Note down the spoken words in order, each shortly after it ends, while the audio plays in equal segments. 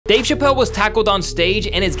Dave Chappelle was tackled on stage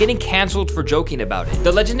and is getting cancelled for joking about it.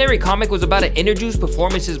 The legendary comic was about to introduce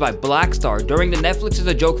performances by Black Star during the Netflix is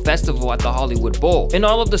a Joke festival at the Hollywood Bowl. And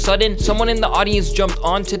all of a sudden, someone in the audience jumped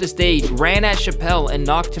onto the stage, ran at Chappelle, and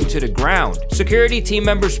knocked him to the ground. Security team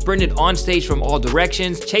members sprinted on stage from all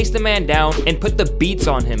directions, chased the man down, and put the beats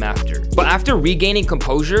on him after. But after regaining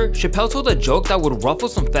composure, Chappelle told a joke that would ruffle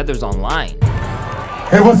some feathers online.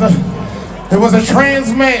 It was a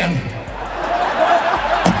trans man.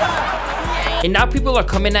 And now people are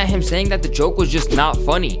coming at him saying that the joke was just not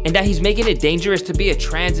funny and that he's making it dangerous to be a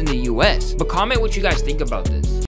trans in the US. But comment what you guys think about this.